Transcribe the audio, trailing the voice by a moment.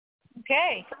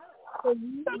Okay. So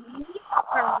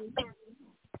I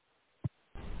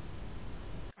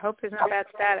hope there's no bad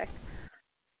static.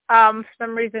 For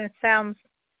some reason it sounds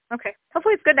okay.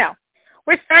 Hopefully it's good now.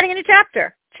 We're starting a new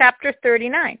chapter, chapter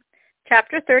 39.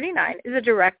 Chapter 39 is a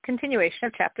direct continuation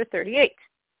of chapter 38,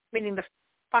 meaning the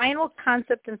final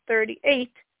concept in 38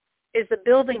 is the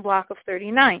building block of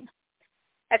 39.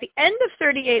 At the end of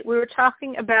 38, we were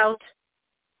talking about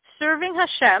serving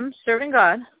Hashem, serving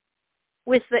God,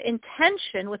 with the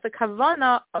intention, with the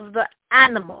kavanah of the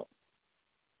animal.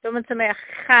 The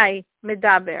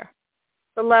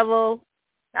level,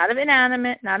 not of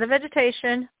inanimate, not of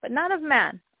vegetation, but not of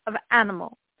man, of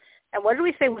animal. And what do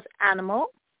we say was animal?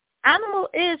 Animal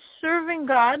is serving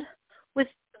God with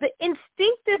the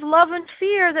instinctive love and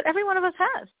fear that every one of us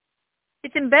has.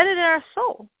 It's embedded in our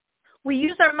soul. We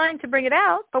use our mind to bring it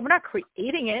out, but we're not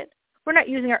creating it. We're not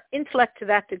using our intellect to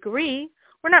that degree.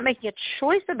 We're not making a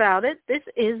choice about it. This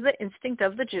is the instinct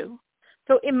of the Jew.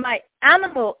 So in my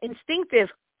animal, instinctive,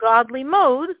 godly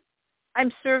mode,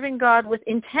 I'm serving God with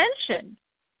intention.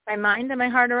 My mind and my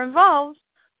heart are involved,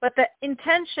 but the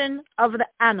intention of the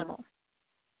animal.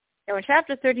 Now in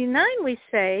chapter 39 we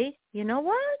say, you know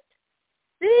what?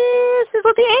 This is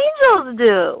what the angels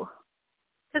do.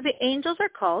 Because the angels are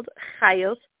called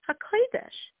Chayos HaKodesh.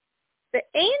 The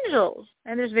angels,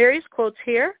 and there's various quotes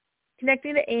here,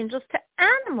 connecting the angels to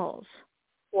animals.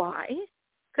 Why?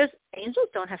 Because angels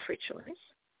don't have free choice.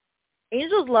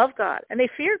 Angels love God, and they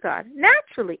fear God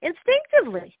naturally,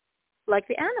 instinctively, like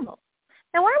the animal.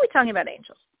 Now, why are we talking about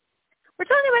angels? We're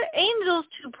talking about angels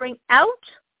to bring out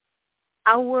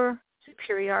our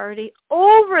superiority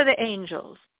over the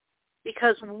angels,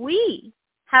 because we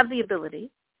have the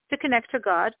ability to connect to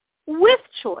God with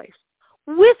choice,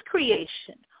 with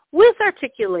creation, with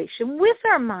articulation, with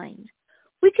our mind.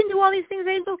 We can do all these things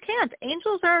angels can't.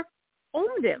 Angels are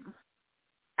omdim.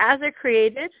 As they're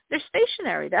created, they're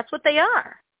stationary. That's what they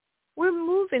are. We're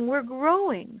moving. We're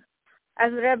growing.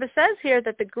 As the Rebbe says here,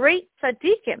 that the great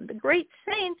tzaddikim, the great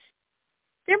saints,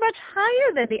 they're much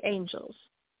higher than the angels,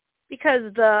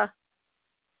 because the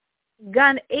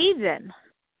Gan Eden,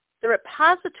 the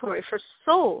repository for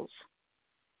souls,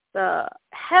 the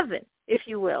heaven, if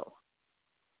you will,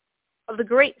 of the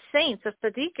great saints of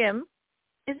tzaddikim,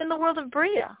 is in the world of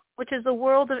Bria, which is the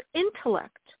world of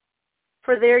intellect.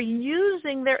 For they're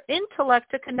using their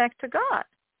intellect to connect to God.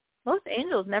 Most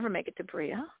angels never make it to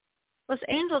Bria. Most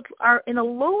angels are in a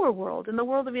lower world, in the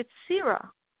world of Yetzirah,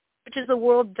 which is a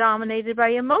world dominated by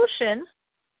emotion,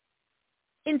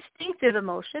 instinctive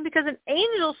emotion, because an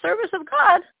angel's service of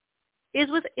God is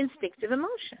with instinctive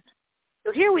emotion.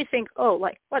 So here we think, oh,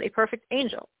 like, what a perfect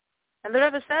angel. And the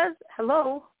Rebbe says,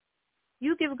 hello,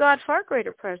 you give God far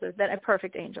greater pleasure than a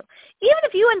perfect angel. Even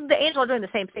if you and the angel are doing the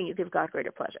same thing, you give God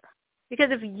greater pleasure. Because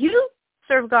if you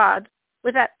serve God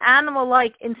with that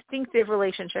animal-like instinctive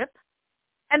relationship,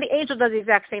 and the angel does the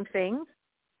exact same thing,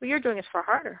 what you're doing is far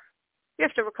harder. You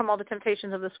have to overcome all the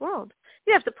temptations of this world.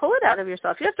 You have to pull it out of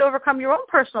yourself. You have to overcome your own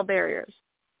personal barriers.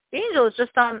 The angel is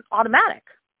just on automatic.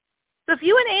 So if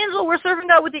you and the angel were serving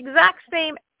God with the exact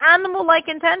same animal-like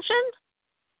intention,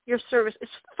 your service is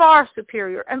far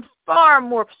superior and far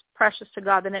more precious to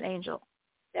God than an angel.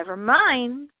 Never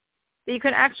mind that you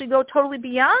can actually go totally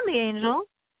beyond the angel,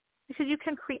 because you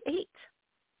can create,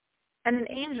 and an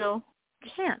angel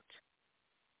can't.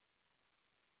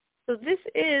 So this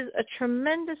is a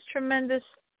tremendous, tremendous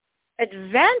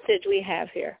advantage we have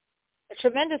here, a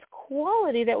tremendous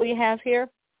quality that we have here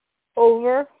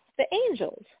over the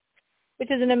angels, which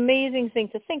is an amazing thing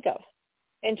to think of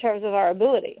in terms of our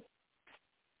ability.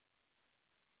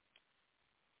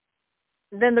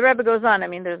 Then the Rebbe goes on. I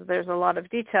mean, there's a lot of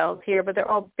details here, but they're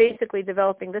all basically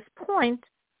developing this point,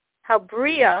 how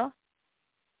Bria,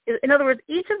 in other words,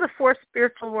 each of the four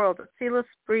spiritual worlds, Atzilus,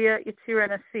 Bria,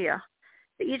 Yetzirah, and Asiya,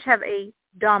 they each have a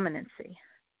dominancy.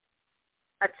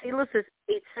 Atzilus is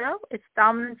Eitzel, its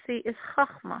dominancy is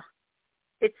Chachma.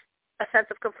 It's a sense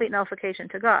of complete nullification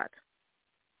to God.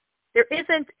 There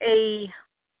isn't a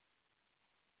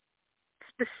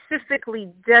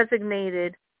specifically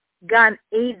designated Gan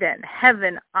Eden,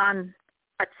 heaven on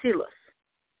Atzilus,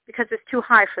 because it's too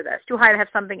high for that. It's too high to have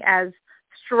something as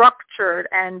structured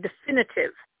and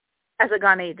definitive as a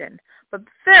Gan Eden. But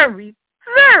very,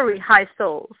 very high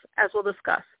souls, as we'll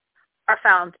discuss, are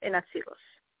found in Atzilus.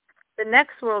 The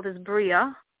next world is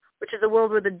Bria, which is a world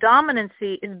where the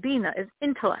dominancy is Bina, is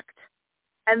intellect.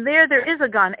 And there is a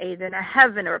Gan Eden, a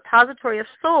heaven, a repository of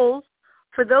souls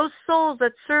for those souls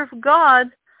that serve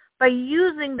God by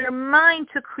using their mind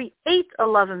to create a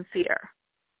love and fear,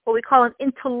 what we call an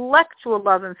intellectual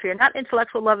love and fear, not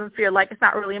intellectual love and fear like it's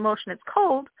not really emotion, it's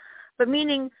cold, but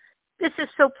meaning this is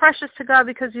so precious to God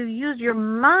because you use your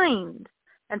mind,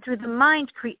 and through the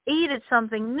mind created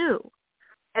something new.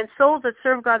 And souls that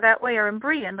serve God that way are in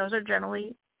Bria, and those are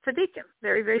generally tzaddikim,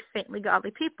 very, very saintly,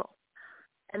 godly people.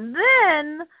 And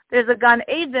then there's a Gan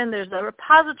Eden, there's a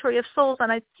repository of souls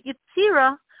on a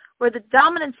Yetzirah, where the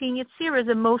dominancy in Yetzirah is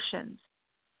emotions.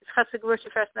 And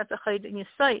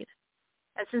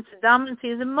since the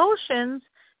dominancy is emotions,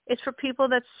 it's for people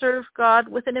that serve God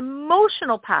with an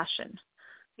emotional passion,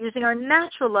 using our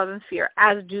natural love and fear,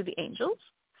 as do the angels.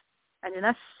 And in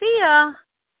Asiya,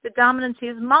 the dominancy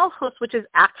is Malchus, which is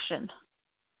action,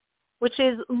 which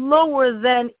is lower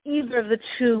than either of the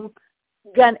two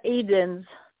Gan Edens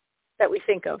that we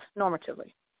think of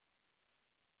normatively.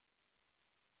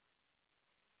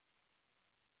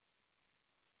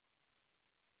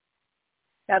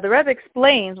 Now, the Rebbe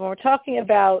explains, when we're talking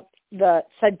about the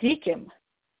tzaddikim,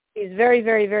 these very,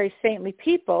 very, very saintly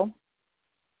people,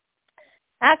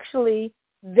 actually,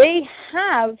 they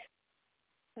have,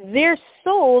 their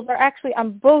souls are actually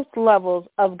on both levels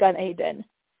of Gan Eden.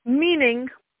 Meaning,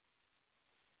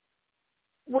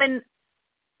 when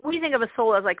we think of a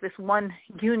soul as like this one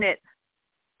unit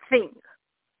thing,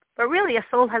 but really a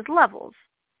soul has levels.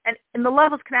 And the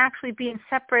levels can actually be in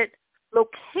separate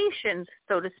locations,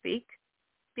 so to speak,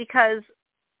 because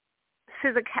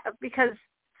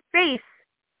space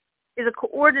is a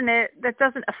coordinate that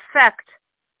doesn't affect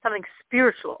something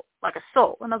spiritual, like a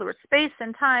soul. In other words, space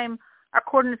and time are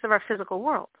coordinates of our physical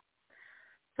world.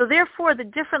 So therefore, the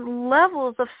different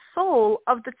levels of soul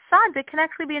of the tzaddik can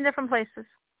actually be in different places.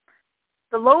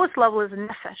 The lowest level is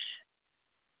nefesh,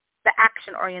 the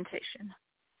action orientation.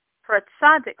 For a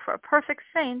tzaddik, for a perfect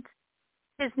saint,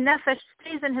 his nefesh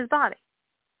stays in his body,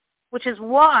 which is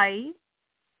why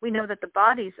we know that the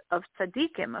bodies of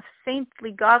tzaddikim, of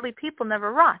saintly, godly people,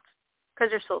 never rot,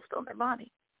 because their soul's still in their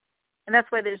body. And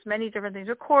that's why there's many different things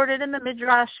recorded in the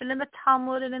Midrash and in the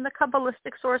Talmud and in the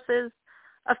Kabbalistic sources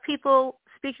of people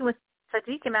speaking with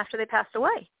tzaddikim after they passed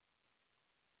away.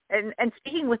 And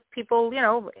speaking with people,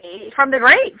 from the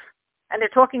grave. And they're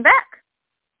talking back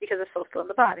because the soul's still in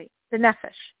the body, the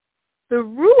nefesh. The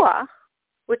ruach,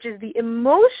 which is the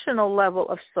emotional level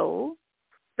of soul,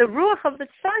 the ruach of the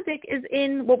tzaddik is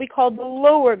in what we call the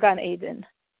lower Gan Eden,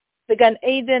 the Gan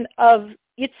Eden of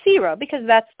Yetzirah, because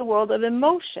that's the world of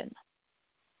emotion.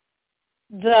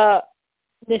 The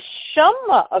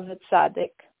neshama of the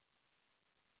tzaddik,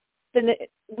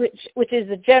 which is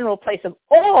the general place of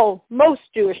most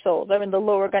Jewish souls, are in the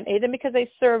lower Gan Eden because they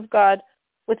serve God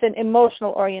with an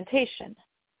emotional orientation.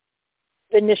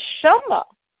 The neshama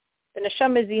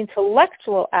is the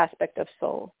intellectual aspect of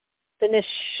soul. The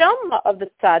neshama of the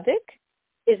tzaddik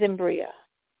is in Bria,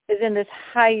 is in this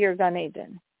higher Gan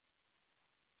Eden.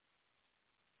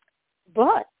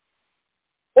 But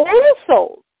all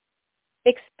souls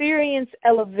experience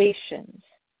elevations.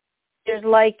 There's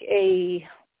like a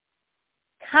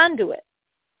conduit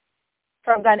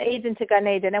from Gan Eden to Gan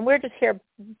Eden, and we're just here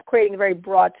creating very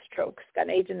broad strokes.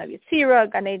 Gan Eden of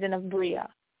Yetzirah, Gan Eden of Bria,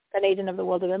 Gan Eden of the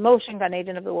world of emotion, Gan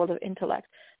Eden of the world of intellect.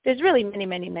 There's really many,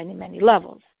 many, many, many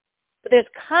levels. But there's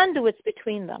conduits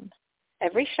between them.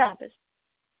 Every Shabbos,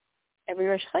 every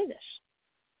Rosh Chodesh,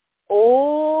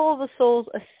 all the souls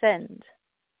ascend.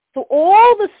 So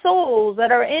all the souls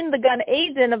that are in the Gan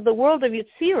Eden of the world of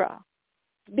Yetzirah,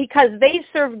 because they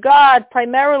serve God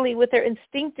primarily with their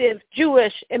instinctive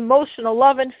Jewish emotional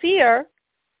love and fear,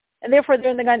 and therefore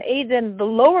they're in the Gan Eden, the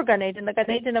lower Gan Eden, the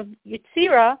Gan Eden of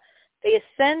Yetzirah, they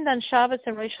ascend on Shabbos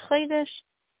and Rosh Chodesh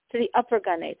to the upper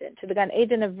Gan Eden, to the Gan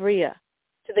Eden of Bria,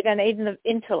 to the Gan Eden of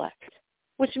intellect,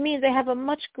 which means they have a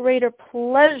much greater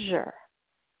pleasure,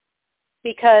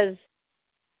 because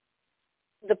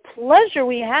the pleasure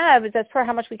we have is as per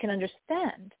how much we can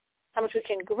understand, how much we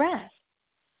can grasp.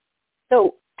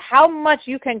 So how much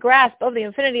you can grasp of the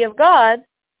infinity of God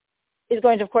is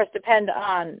going to, of course, depend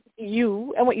on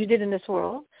you and what you did in this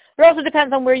world. It also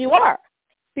depends on where you are.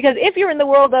 Because if you're in the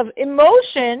world of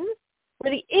emotion,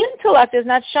 where the intellect is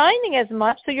not shining as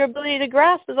much, so your ability to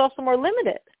grasp is also more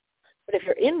limited. But if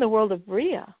you're in the world of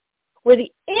Bria, where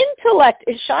the intellect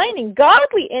is shining,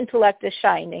 godly intellect is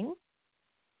shining,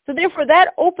 so therefore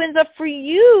that opens up for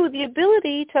you the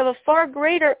ability to have a far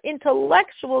greater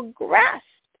intellectual grasp,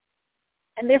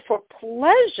 and therefore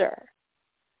pleasure,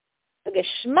 a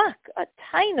geschmack, a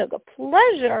tainug, a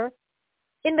pleasure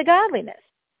in the godliness,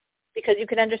 because you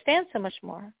can understand so much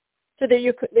more. So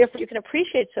therefore you can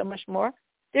appreciate so much more.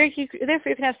 Therefore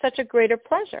you can have such a greater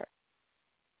pleasure.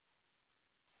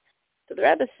 So the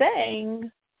Rebbe is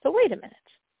saying, so wait a minute.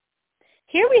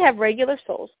 Here we have regular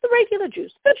souls, the regular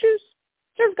Jews. The Jews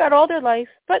serve God all their life,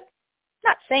 but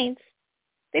not saints.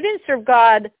 They didn't serve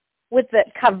God with the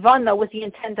kavanah, with the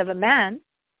intent of a man.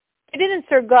 They didn't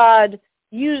serve God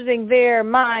using their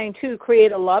mind to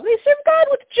create a love. They served God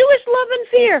with Jewish love and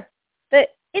fear, the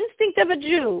instinct of a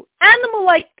Jew,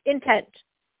 animal-like intent,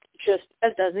 just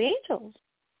as does the angels.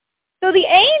 So the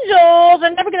angels are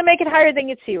never going to make it higher than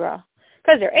Yetzirah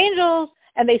because they're angels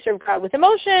and they serve God with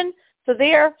emotion, so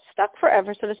they are stuck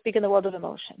forever, so to speak, in the world of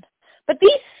emotion. But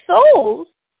these souls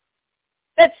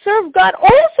that serve God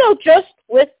also just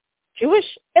with Jewish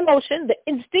emotion, the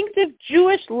instinctive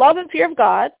Jewish love and fear of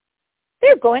God,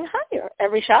 they're going higher.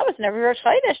 Every Shabbos and every Rosh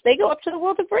Chodesh, they go up to the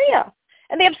world of Bria.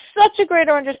 And they have such a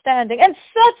greater understanding and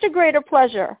such a greater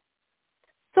pleasure.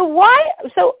 So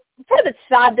for the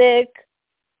tzaddik,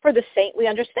 for the saint, we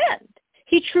understand.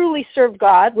 He truly served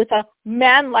God with a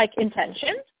man-like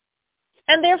intention,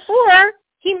 and therefore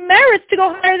he merits to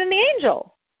go higher than the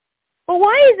angel. But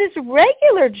why is this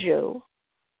regular Jew,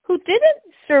 who didn't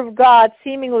serve God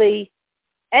seemingly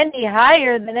any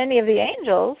higher than any of the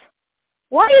angels,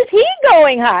 why is he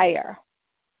going higher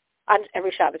on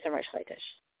every Shabbos and Rosh Chodesh?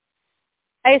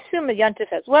 I assume the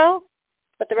Yontif as well,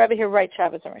 but the Rebbe here writes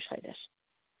Shabbos and Rosh Chodesh.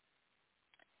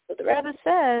 So the Rebbe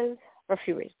says, for a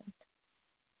few reasons.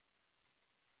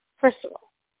 First of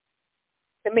all,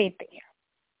 the main thing here.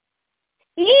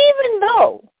 Even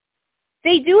though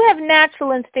they do have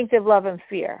natural instinctive love and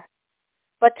fear,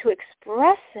 but to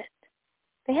express it,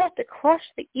 they have to crush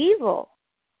the evil.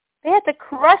 They had to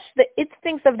crush the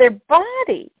instincts of their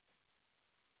body.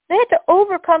 They had to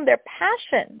overcome their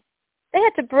passions. They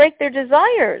had to break their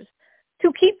desires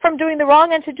to keep from doing the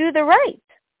wrong and to do the right.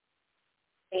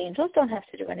 Angels don't have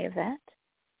to do any of that.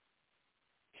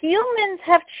 Humans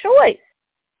have choice.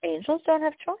 Angels don't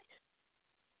have choice.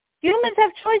 Humans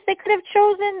have choice. They could have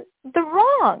chosen the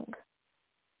wrong.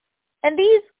 And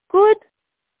these good,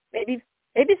 maybe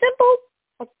simple,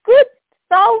 but good,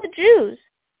 solid Jews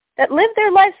that live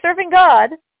their life serving God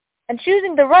and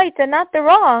choosing the right and not the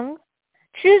wrong,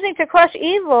 choosing to crush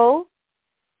evil,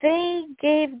 they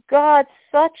gave God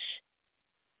such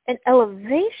an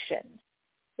elevation.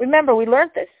 Remember, we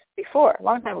learned this before, a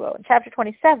long time ago, in chapter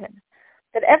 27,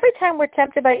 that every time we're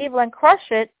tempted by evil and crush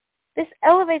it, this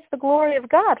elevates the glory of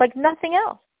God like nothing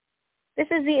else. This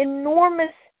is the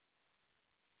enormous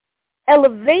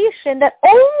elevation that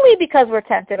only because we're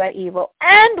tempted by evil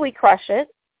and we crush it,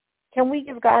 can we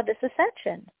give God this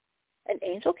ascension. An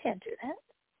angel can't do that.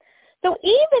 So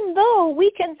even though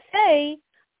we can say,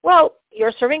 well,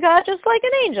 you're serving God just like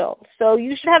an angel, so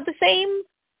you should have the same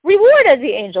reward as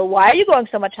the angel. Why are you going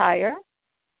so much higher?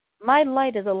 My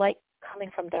light is a light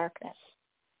coming from darkness.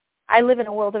 I live in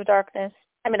a world of darkness.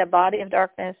 I'm in a body of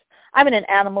darkness. I'm in an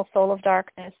animal soul of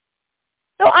darkness.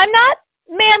 So I'm not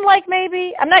man-like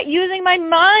maybe. I'm not using my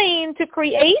mind to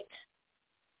create,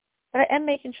 but I am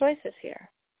making choices here.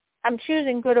 I'm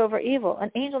choosing good over evil.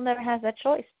 An angel never has that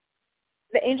choice.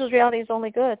 The angel's reality is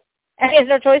only good. And he has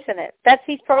no choice in it.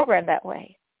 He's programmed that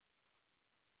way.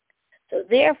 So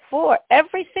therefore,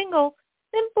 every single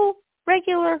simple,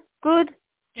 regular, good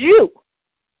Jew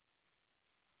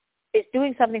is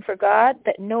doing something for God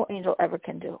that no angel ever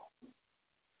can do.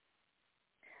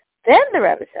 Then the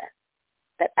Rebbe said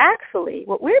that actually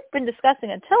what we've been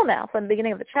discussing until now, from the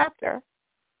beginning of the chapter,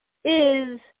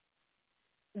 is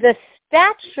the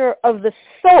stature of the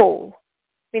soul,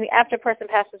 meaning after a person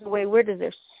passes away, where does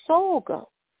their soul go?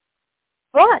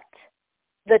 But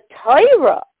the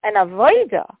Torah and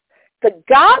Avodah, the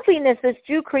godliness this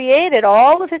Jew created,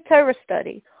 all of his Torah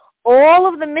study, all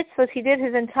of the mitzvahs he did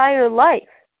his entire life,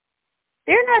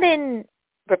 they're not in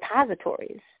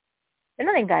repositories. They're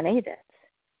not in Gan Eden.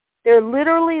 They're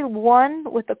literally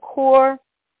one with the core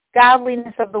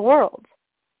godliness of the world.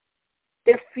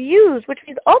 They're fused, which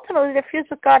means ultimately they're fused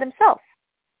with God himself.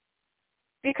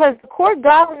 Because the core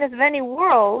godliness of any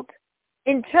world,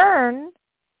 in turn,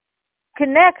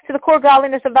 connects to the core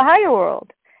godliness of the higher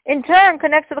world. In turn,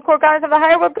 connects to the core godliness of the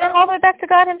higher world, going all the way back to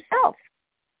God himself.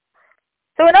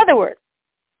 So in other words,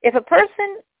 if a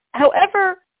person,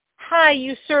 however high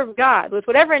you serve God, with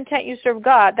whatever intent you serve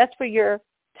God, that's where your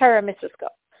Torah mitzvahs go.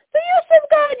 So you serve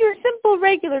God, you're a simple,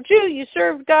 regular Jew. You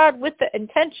serve God with the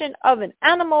intention of an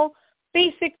animal,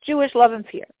 basic Jewish love and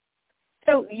fear.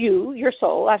 So your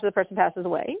soul, after the person passes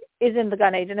away, is in the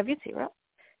Gan Eden of Yetzirah.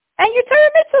 And your Torah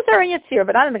mitzvahs are in Yetzirah,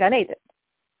 but not in the Gan Eden,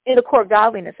 in the core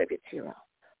godliness of Yetzirah.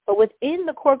 But within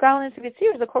the core godliness of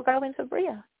Yetzirah is the core godliness of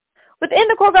Bria. Within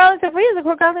the core godliness of Bria is the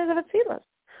core godliness of Atzilus.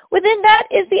 Within that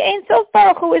is the Ein Sof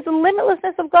Baruch Hu, is the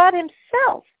limitlessness of God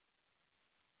himself.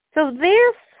 So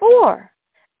therefore,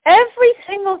 every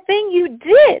single thing you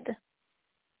did,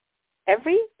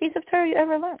 every piece of Torah you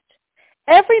ever learned,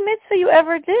 every mitzvah you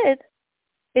ever did,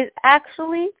 is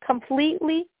actually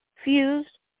completely fused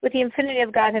with the infinity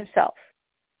of God himself,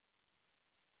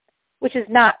 which is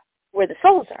not where the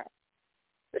souls are.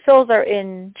 The souls are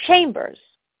in chambers,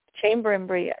 chamber in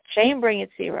Bria, chamber in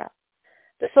Yetzirah.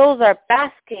 The souls are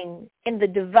basking in the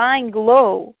divine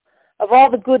glow of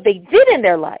all the good they did in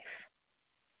their life.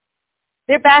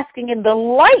 They're basking in the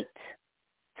light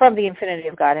from the infinity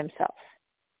of God himself.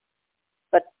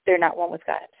 But they're not one with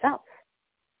God himself.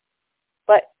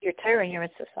 But your Torah and your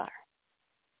mitzvahs are.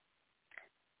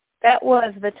 That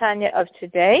was the Tanya of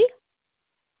today.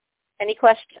 Any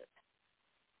questions?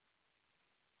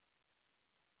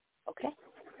 Okay.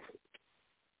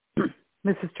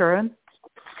 Mrs. Turin?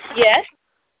 Yes?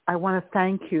 I want to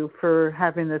thank you for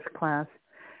having this class.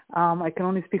 I can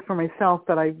only speak for myself,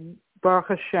 but Baruch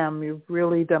Hashem, you've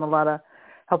really done a lot of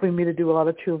helping me to do a lot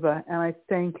of tshuva, and I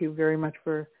thank you very much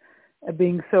for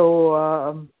being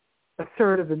so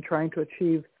assertive in trying to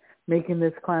achieve making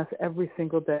this class every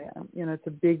single day. It's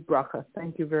a big bracha.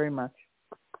 Thank you very much.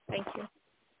 Thank you.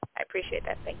 I appreciate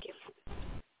that. Thank you.